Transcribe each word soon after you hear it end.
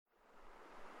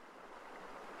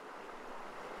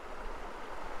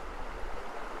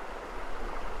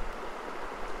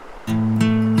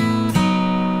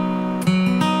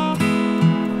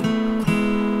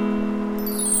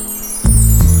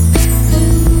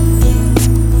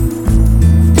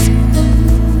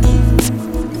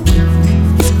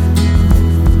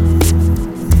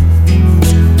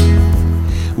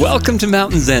Welcome to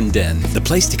Mountain Zen Den, the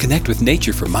place to connect with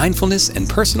nature for mindfulness and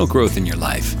personal growth in your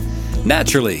life.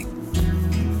 Naturally.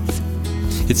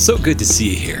 It's so good to see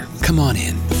you here. Come on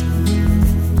in.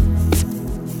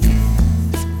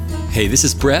 Hey, this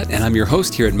is Brett, and I'm your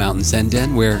host here at Mountain Zen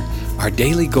Den, where our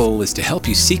daily goal is to help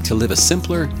you seek to live a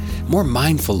simpler, more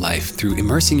mindful life through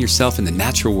immersing yourself in the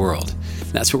natural world.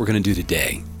 And that's what we're going to do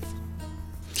today.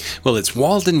 Well, it's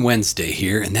Walden Wednesday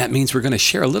here, and that means we're going to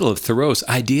share a little of Thoreau's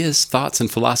ideas, thoughts, and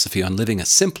philosophy on living a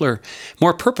simpler,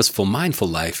 more purposeful, mindful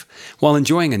life while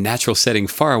enjoying a natural setting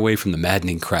far away from the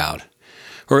maddening crowd,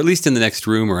 or at least in the next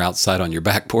room or outside on your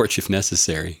back porch if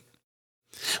necessary.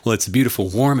 Well, it's a beautiful,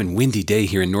 warm, and windy day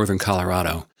here in northern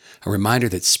Colorado, a reminder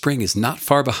that spring is not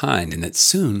far behind and that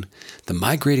soon the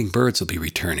migrating birds will be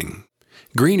returning.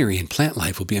 Greenery and plant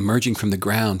life will be emerging from the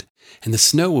ground, and the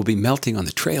snow will be melting on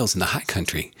the trails in the high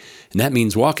country, and that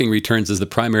means walking returns as the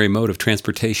primary mode of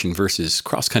transportation versus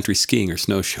cross-country skiing or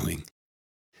snowshoeing.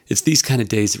 It's these kind of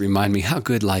days that remind me how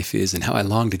good life is and how I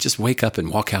long to just wake up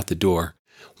and walk out the door,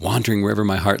 wandering wherever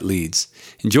my heart leads,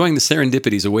 enjoying the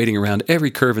serendipities awaiting around every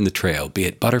curve in the trail, be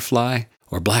it butterfly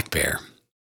or black bear.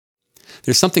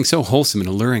 There's something so wholesome and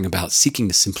alluring about seeking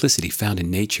the simplicity found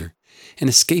in nature and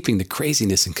escaping the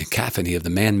craziness and cacophony of the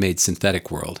man-made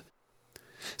synthetic world.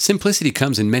 Simplicity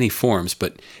comes in many forms,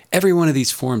 but every one of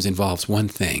these forms involves one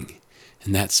thing,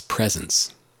 and that's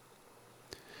presence.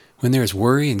 When there is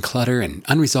worry and clutter and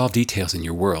unresolved details in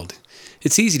your world,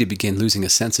 it's easy to begin losing a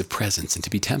sense of presence and to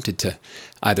be tempted to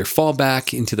either fall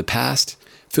back into the past,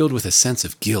 filled with a sense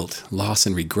of guilt, loss,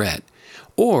 and regret,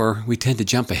 or we tend to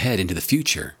jump ahead into the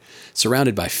future,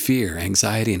 surrounded by fear,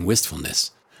 anxiety, and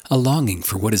wistfulness, a longing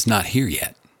for what is not here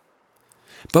yet.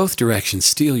 Both directions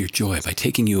steal your joy by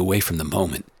taking you away from the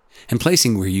moment and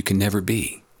placing where you can never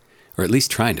be, or at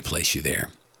least trying to place you there.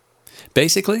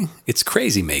 Basically, it's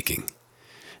crazy making,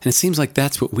 and it seems like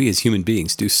that's what we as human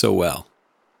beings do so well.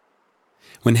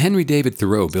 When Henry David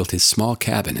Thoreau built his small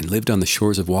cabin and lived on the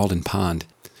shores of Walden Pond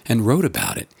and wrote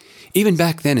about it, even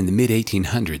back then in the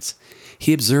mid-1800s,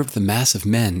 he observed the mass of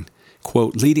men,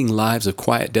 quote, leading lives of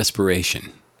quiet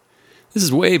desperation. This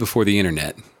is way before the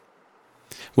internet.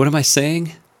 What am I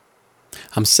saying?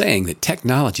 I'm saying that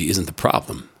technology isn't the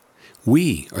problem.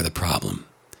 We are the problem.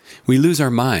 We lose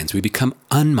our minds. We become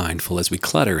unmindful as we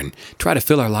clutter and try to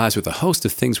fill our lives with a host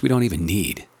of things we don't even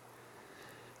need.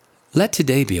 Let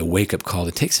today be a wake-up call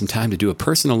to take some time to do a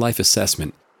personal life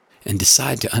assessment and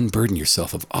decide to unburden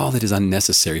yourself of all that is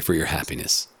unnecessary for your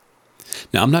happiness.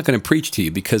 Now, I'm not going to preach to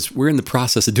you because we're in the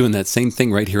process of doing that same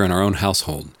thing right here in our own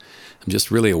household. I'm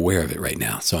just really aware of it right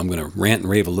now, so I'm going to rant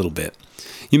and rave a little bit.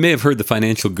 You may have heard the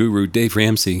financial guru Dave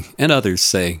Ramsey and others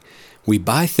say, "We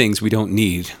buy things we don't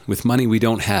need with money we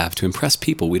don't have to impress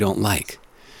people we don't like."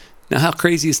 Now, how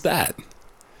crazy is that?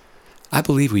 I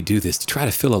believe we do this to try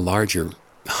to fill a larger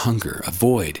hunger, a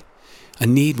void, a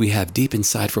need we have deep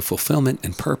inside for fulfillment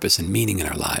and purpose and meaning in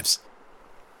our lives.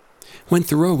 When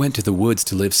Thoreau went to the woods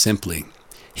to live simply,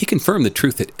 he confirmed the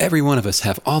truth that every one of us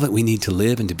have all that we need to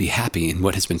live and to be happy in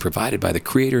what has been provided by the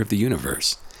Creator of the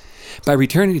universe. By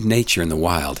returning to nature and the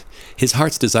wild, his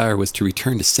heart's desire was to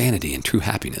return to sanity and true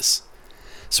happiness.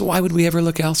 So why would we ever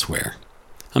look elsewhere?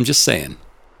 I'm just saying.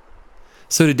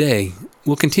 So today,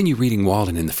 we'll continue reading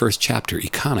Walden in the first chapter,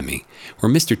 Economy,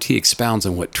 where Mr. T expounds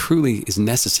on what truly is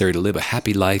necessary to live a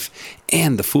happy life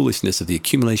and the foolishness of the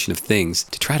accumulation of things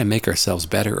to try to make ourselves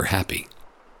better or happy.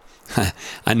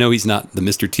 I know he's not the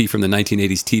Mr. T from the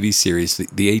 1980s TV series,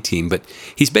 The A-Team, but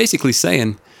he's basically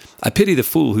saying, I pity the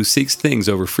fool who seeks things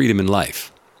over freedom in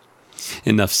life.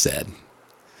 Enough said.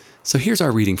 So here's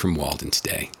our reading from Walden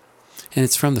today, and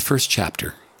it's from the first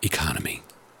chapter, Economy.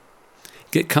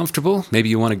 Get comfortable. Maybe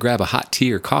you want to grab a hot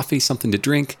tea or coffee, something to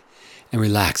drink, and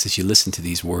relax as you listen to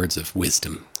these words of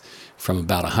wisdom from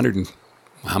about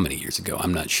how many years ago?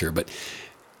 I'm not sure, but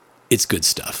it's good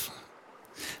stuff.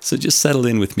 So just settle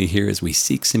in with me here as we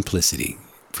seek simplicity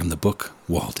from the book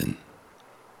Walden.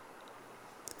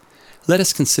 Let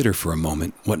us consider for a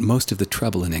moment what most of the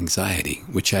trouble and anxiety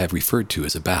which I have referred to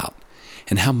is about,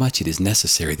 and how much it is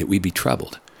necessary that we be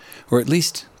troubled, or at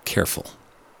least careful.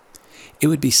 It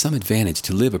would be some advantage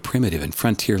to live a primitive and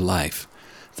frontier life,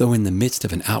 though in the midst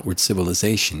of an outward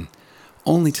civilization,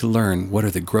 only to learn what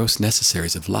are the gross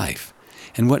necessaries of life,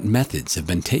 and what methods have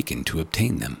been taken to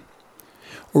obtain them.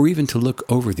 Or even to look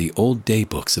over the old day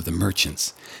books of the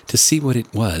merchants to see what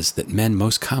it was that men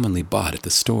most commonly bought at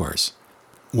the stores.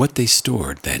 What they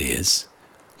stored, that is.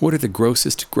 What are the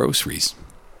grossest groceries?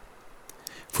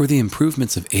 For the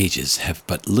improvements of ages have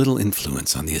but little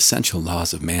influence on the essential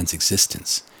laws of man's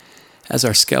existence, as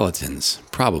our skeletons,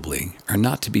 probably, are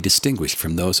not to be distinguished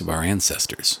from those of our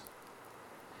ancestors.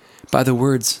 By the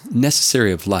words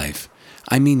necessary of life,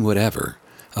 I mean whatever,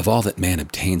 of all that man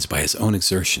obtains by his own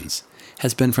exertions,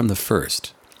 has been from the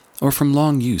first, or from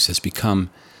long use has become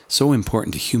so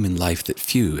important to human life that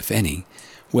few, if any,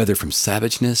 whether from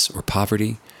savageness or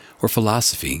poverty or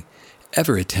philosophy,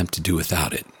 ever attempt to do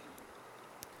without it.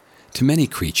 To many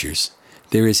creatures,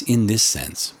 there is in this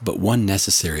sense but one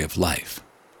necessary of life: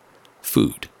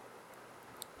 food.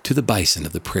 To the bison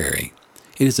of the prairie,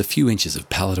 it is a few inches of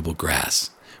palatable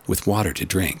grass, with water to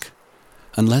drink,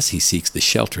 unless he seeks the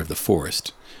shelter of the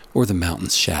forest or the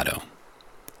mountain's shadow.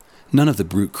 None of the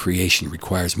brute creation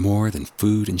requires more than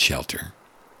food and shelter.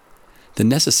 The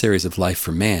necessaries of life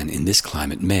for man in this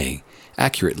climate may,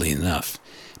 accurately enough,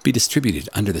 be distributed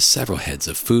under the several heads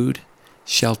of food,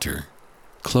 shelter,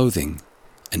 clothing,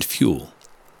 and fuel.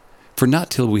 For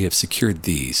not till we have secured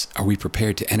these are we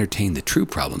prepared to entertain the true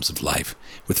problems of life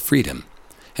with freedom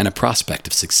and a prospect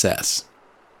of success.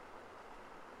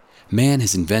 Man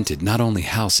has invented not only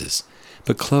houses,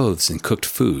 but clothes and cooked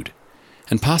food,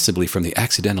 and possibly from the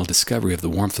accidental discovery of the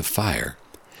warmth of fire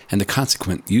and the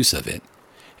consequent use of it,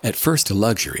 at first a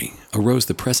luxury, arose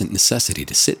the present necessity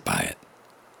to sit by it.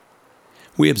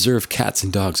 We observe cats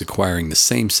and dogs acquiring the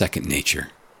same second nature.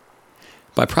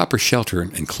 By proper shelter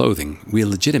and clothing, we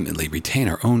legitimately retain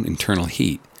our own internal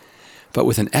heat, but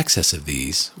with an excess of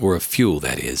these, or of fuel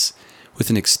that is, with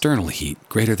an external heat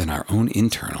greater than our own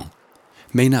internal,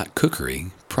 may not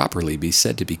cookery properly be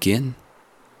said to begin?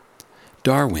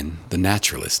 Darwin, the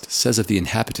naturalist, says of the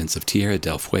inhabitants of Tierra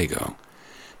del Fuego,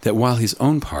 that while his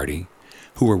own party,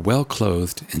 who were well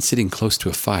clothed and sitting close to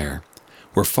a fire,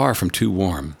 were far from too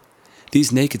warm,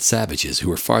 these naked savages who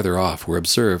were farther off were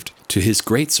observed, to his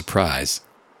great surprise,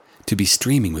 to be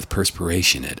streaming with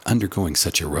perspiration at undergoing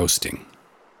such a roasting.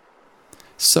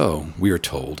 So, we are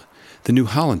told, the New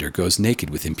Hollander goes naked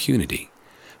with impunity,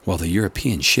 while the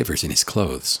European shivers in his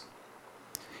clothes.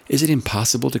 Is it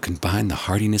impossible to combine the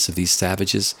hardiness of these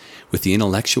savages with the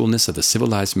intellectualness of the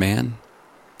civilized man?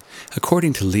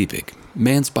 According to Liebig,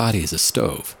 man's body is a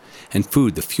stove, and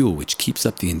food the fuel which keeps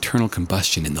up the internal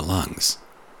combustion in the lungs.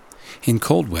 In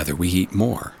cold weather we eat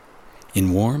more,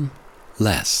 in warm,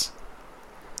 less.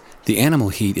 The animal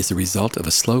heat is the result of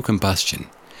a slow combustion,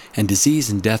 and disease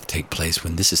and death take place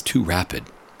when this is too rapid,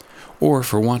 or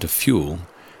for want of fuel,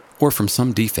 or from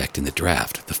some defect in the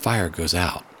draft, the fire goes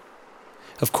out.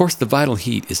 Of course, the vital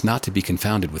heat is not to be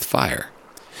confounded with fire,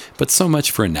 but so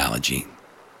much for analogy.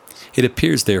 It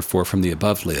appears, therefore, from the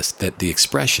above list that the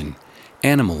expression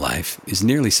animal life is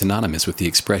nearly synonymous with the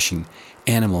expression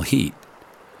animal heat.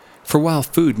 For while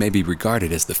food may be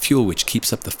regarded as the fuel which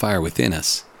keeps up the fire within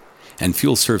us, and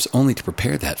fuel serves only to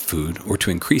prepare that food or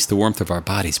to increase the warmth of our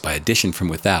bodies by addition from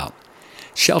without,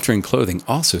 shelter and clothing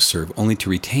also serve only to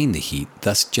retain the heat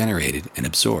thus generated and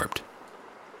absorbed.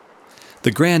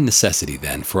 The grand necessity,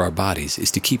 then, for our bodies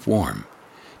is to keep warm,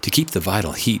 to keep the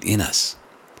vital heat in us.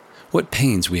 What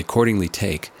pains we accordingly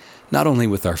take, not only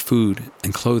with our food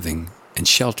and clothing and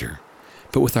shelter,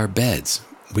 but with our beds,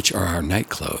 which are our night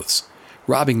clothes,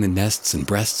 robbing the nests and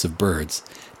breasts of birds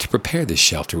to prepare this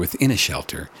shelter within a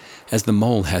shelter, as the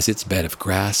mole has its bed of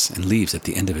grass and leaves at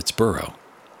the end of its burrow.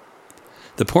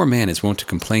 The poor man is wont to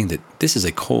complain that this is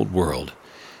a cold world,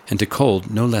 and to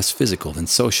cold no less physical than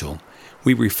social,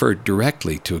 we refer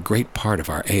directly to a great part of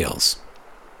our ails.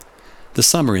 The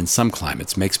summer in some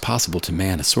climates makes possible to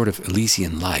man a sort of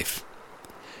Elysian life.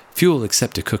 Fuel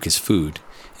except to cook his food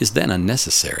is then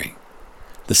unnecessary.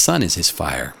 The sun is his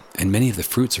fire, and many of the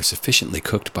fruits are sufficiently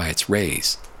cooked by its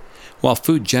rays, while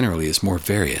food generally is more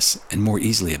various and more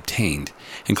easily obtained,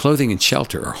 and clothing and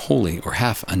shelter are wholly or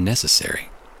half unnecessary.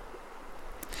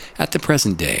 At the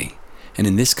present day, and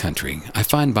in this country, I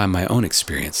find by my own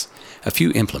experience a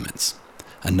few implements: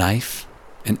 a knife,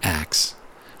 an axe,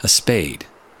 a spade,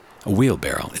 a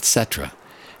wheelbarrow, etc.,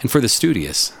 and for the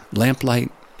studious,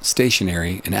 lamplight,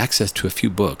 stationery, and access to a few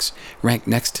books rank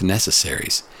next to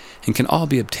necessaries, and can all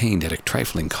be obtained at a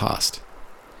trifling cost.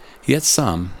 Yet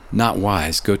some, not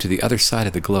wise, go to the other side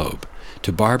of the globe,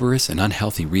 to barbarous and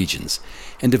unhealthy regions,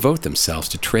 and devote themselves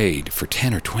to trade for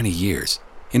 10 or 20 years,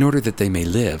 in order that they may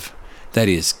live, that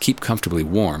is, keep comfortably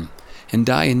warm, and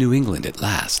die in New England at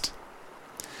last.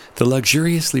 The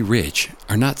luxuriously rich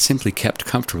are not simply kept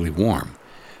comfortably warm,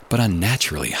 but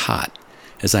unnaturally hot.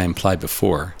 As I implied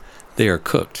before, they are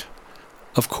cooked,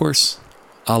 of course,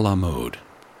 a la mode.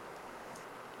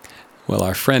 Well,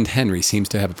 our friend Henry seems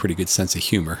to have a pretty good sense of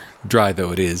humor, dry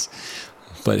though it is,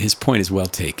 but his point is well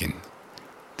taken.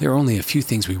 There are only a few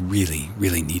things we really,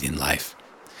 really need in life,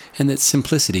 and that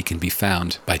simplicity can be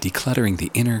found by decluttering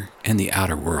the inner and the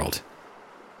outer world.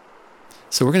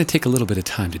 So we're going to take a little bit of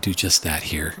time to do just that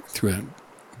here through a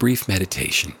brief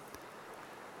meditation.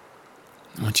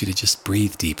 I want you to just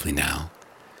breathe deeply now,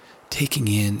 taking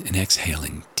in and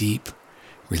exhaling deep,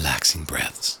 relaxing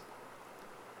breaths.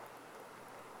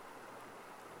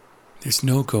 There's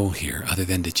no goal here other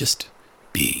than to just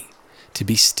be, to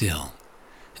be still,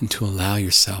 and to allow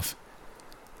yourself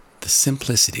the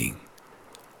simplicity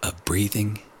of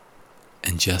breathing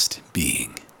and just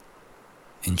being.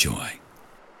 Enjoy.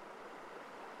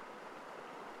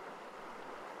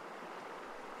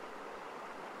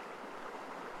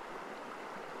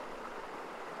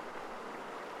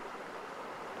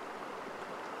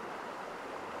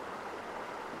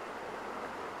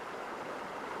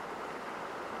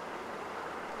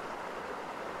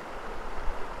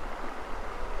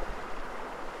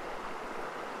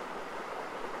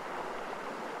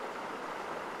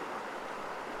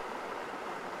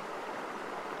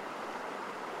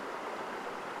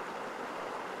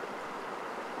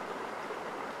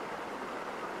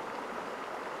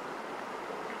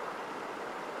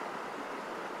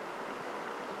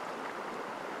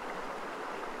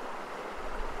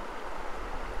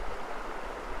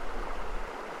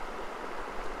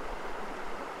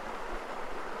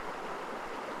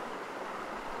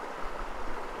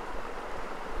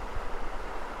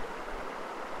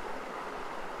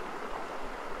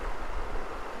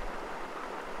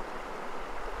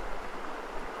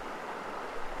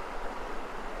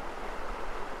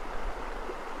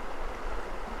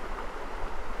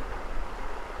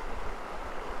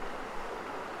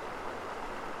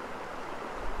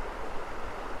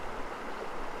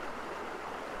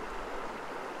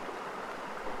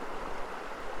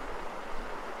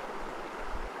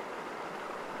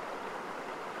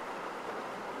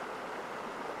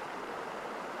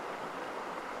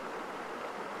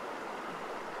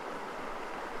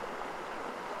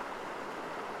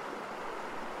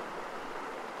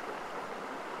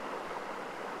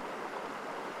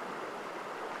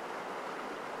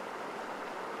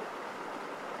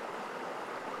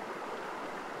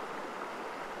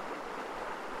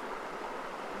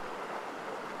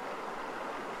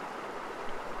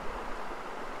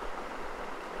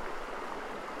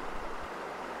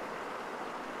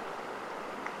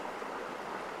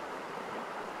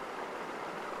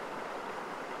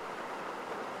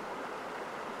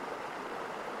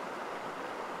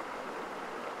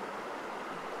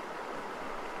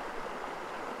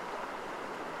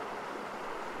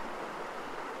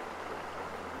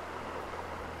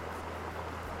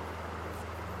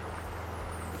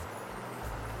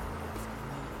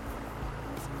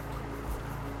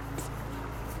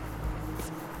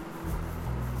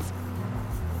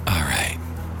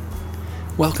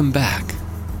 Welcome back.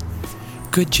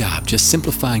 Good job just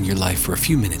simplifying your life for a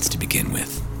few minutes to begin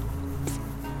with.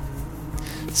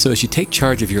 So as you take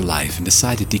charge of your life and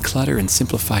decide to declutter and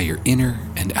simplify your inner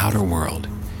and outer world,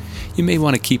 you may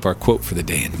want to keep our quote for the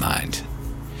day in mind.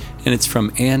 And it's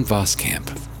from Ann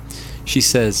Voskamp. She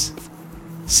says,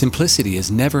 "Simplicity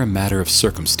is never a matter of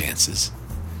circumstances.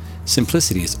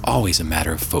 Simplicity is always a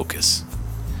matter of focus."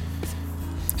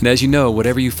 And as you know,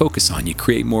 whatever you focus on, you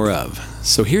create more of.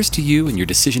 So here's to you and your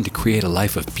decision to create a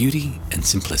life of beauty and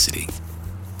simplicity.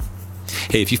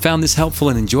 Hey, if you found this helpful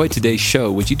and enjoyed today's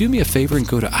show, would you do me a favor and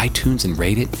go to iTunes and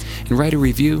rate it and write a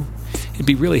review? It'd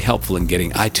be really helpful in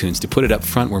getting iTunes to put it up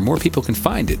front where more people can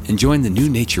find it and join the new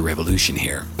nature revolution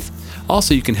here.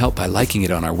 Also, you can help by liking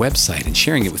it on our website and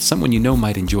sharing it with someone you know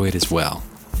might enjoy it as well.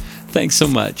 Thanks so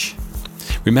much.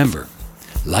 Remember,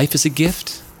 life is a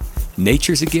gift,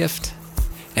 nature's a gift,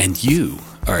 and you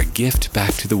are a gift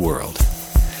back to the world.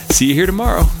 See you here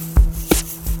tomorrow.